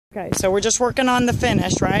Okay, so we're just working on the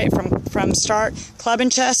finish, right? From start, club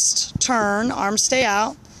and chest, turn, arms stay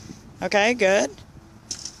out. Okay, good.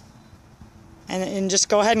 And just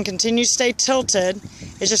go ahead and continue to stay tilted.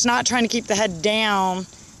 It's just not trying to keep the head down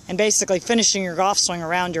and basically finishing your golf swing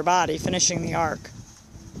around your body, finishing the arc.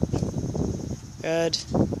 Good.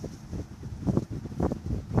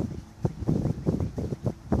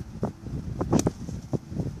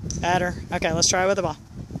 Better. Okay, let's try it with the ball.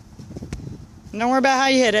 Don't worry about how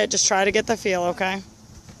you hit it, just try to get the feel, okay?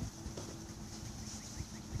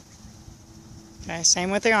 Okay, same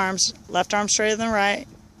with the arms. Left arm straighter than right.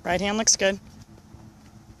 Right hand looks good.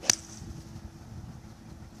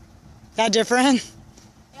 That different?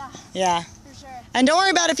 Yeah. Yeah. For sure. And don't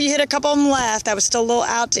worry about if you hit a couple of them left, that was still a little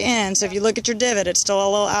out to in. So if you look at your divot, it's still a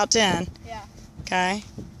little out to in. Yeah. Okay?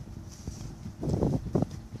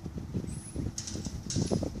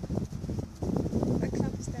 What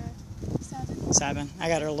club is that? 7. 7. I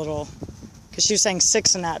got her a little, because she was saying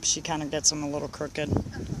 6 and up, she kind of gets them a little crooked.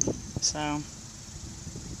 So.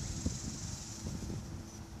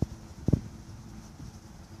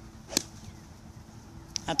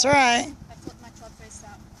 That's all right. I flipped my club face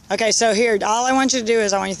out. Okay, so here, all I want you to do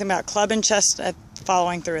is I want you to think about club and chest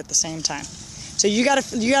following through at the same time. So you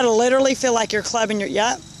gotta literally feel like you're clubbing your,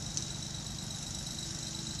 yep.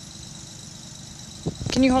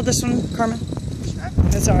 Can you hold this one, Carmen?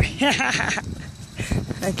 Sure. Sorry.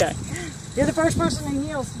 Okay. You're the first person in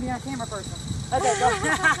heels to be our camera person. Okay, go.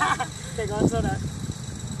 Okay, go and slow down.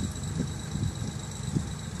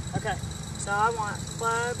 Okay, so I want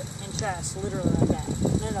club and chest, literally like that.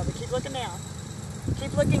 No, but keep looking down.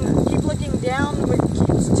 Keep looking down. Keep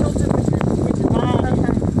tilted with your body.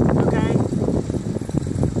 Okay.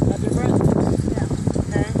 Is that different? Yeah.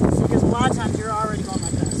 Okay. See, because a lot of times you're already going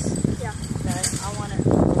like this. Yeah. Okay. I want it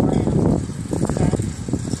around. Okay.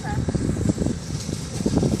 Okay.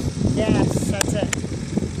 Yes, that's it.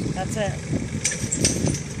 That's it.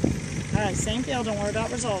 All right, same feel. Don't worry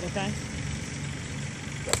about result. Okay.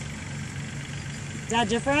 Is that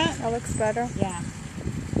different? That looks better. Yeah.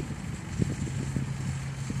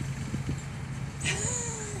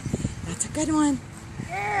 That's a good one.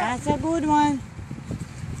 Yeah. That's a good one.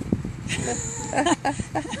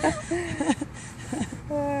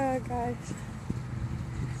 Oh gosh.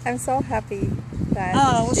 I'm so happy that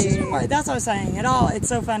Oh, well, she's been, that's what I was saying. It's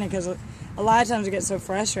so funny because a lot of times we get so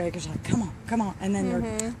frustrated because you're like, come on. And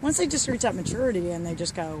then once they just reach that maturity and they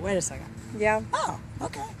just go, wait a second. Yeah. Oh,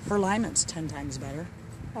 okay. Her alignment's 10 times better.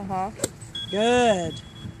 Uh-huh. Good.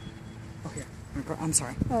 Oh, here. I'm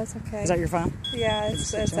sorry. Oh, it's okay. Is that your phone? Yeah,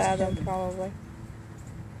 it's Adam probably.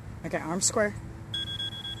 Okay, arms square.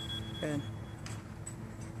 Good.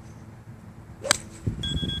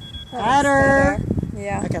 Better.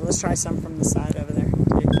 Yeah. Okay, let's try some from the side over there.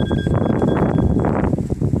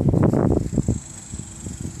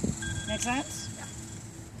 Make sense? Yeah.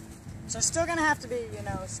 So still gonna have to be,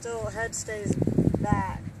 still head stays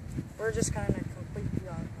back. We're just kind of complete the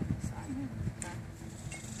arc on the side. Okay.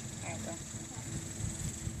 All right, go.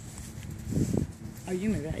 Oh, you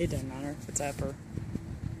move it. It doesn't matter if it's up or.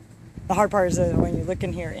 The hard part is that when you look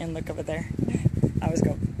in here and look over there. I always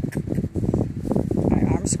go. All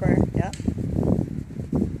right, arm square. Yep.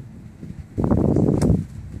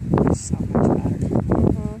 So much better.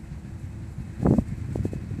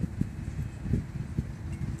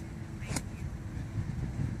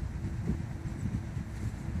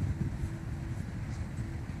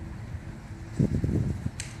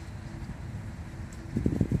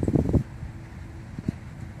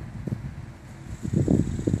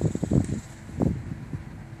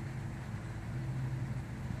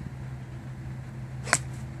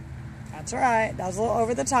 That's all right. That was a little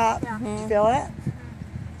over the top. Yeah. Did you feel it?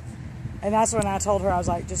 And that's when I told her, I was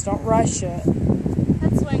like, just don't rush it.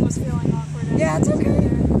 That swing was feeling awkward. Yeah, it's okay.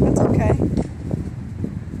 That's okay.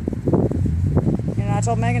 And I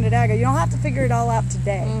told Megan today, I go, you don't have to figure it all out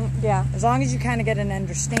today. Yeah. As long as you kind of get an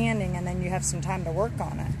understanding and then you have some time to work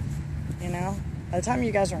on it. By the time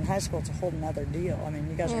you guys are in high school, it's a whole nother deal. I mean,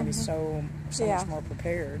 you guys are going to be so much more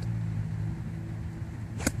prepared.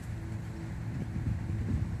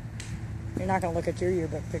 You're not going to look at your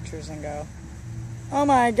yearbook pictures and go, oh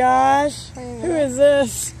my gosh, who is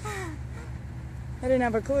this? I didn't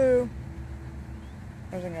have a clue.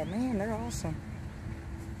 I was going to go, man, they're awesome.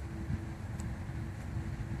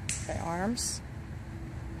 Okay, arms.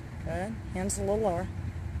 Good. Hands a little lower.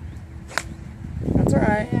 That's all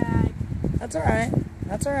right. Yeah. That's all right.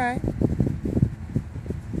 That's all right.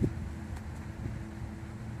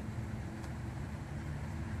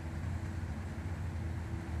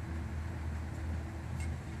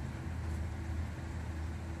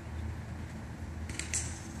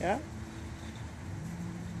 Yeah.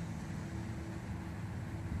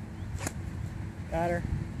 Got her.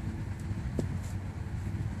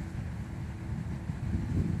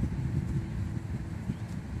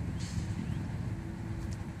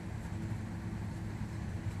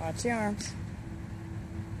 Watch your arms.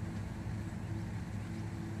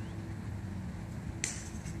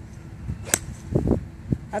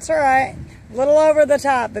 That's all right. A little over the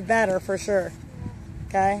top, but better for sure.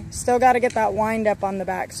 Okay? Still got to get that wind up on the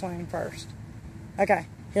backswing first. Okay.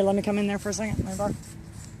 Here, let me come in there for a second. Let me bark.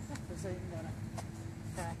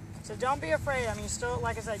 Okay. So don't be afraid. I mean, still,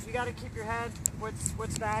 like I said, you got to keep your head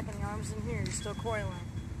what's back and your arms in here. You're still coiling.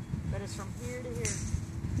 But it's from here to here.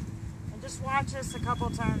 And just watch this a couple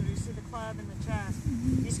of times. You see the club and the chest.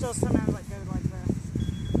 You still sometimes like go like this.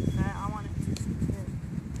 Okay? I want it.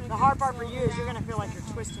 The hard part for you is you're going to feel like you're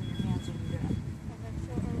twisting your hands when you do it.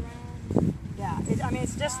 Yeah, I mean,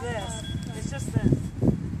 it's just this. It's just this.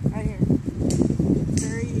 Right here. It's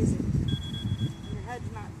very easy. And your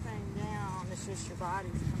head's not staying down. It's just your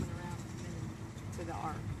body's coming around to the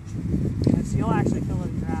arc. And so you'll actually feel it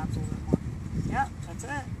in your abs a little bit more. Yep, that's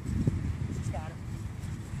it. Just got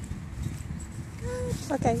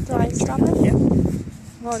it. Okay, do I stop it? Yep.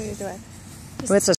 What are you doing? It's a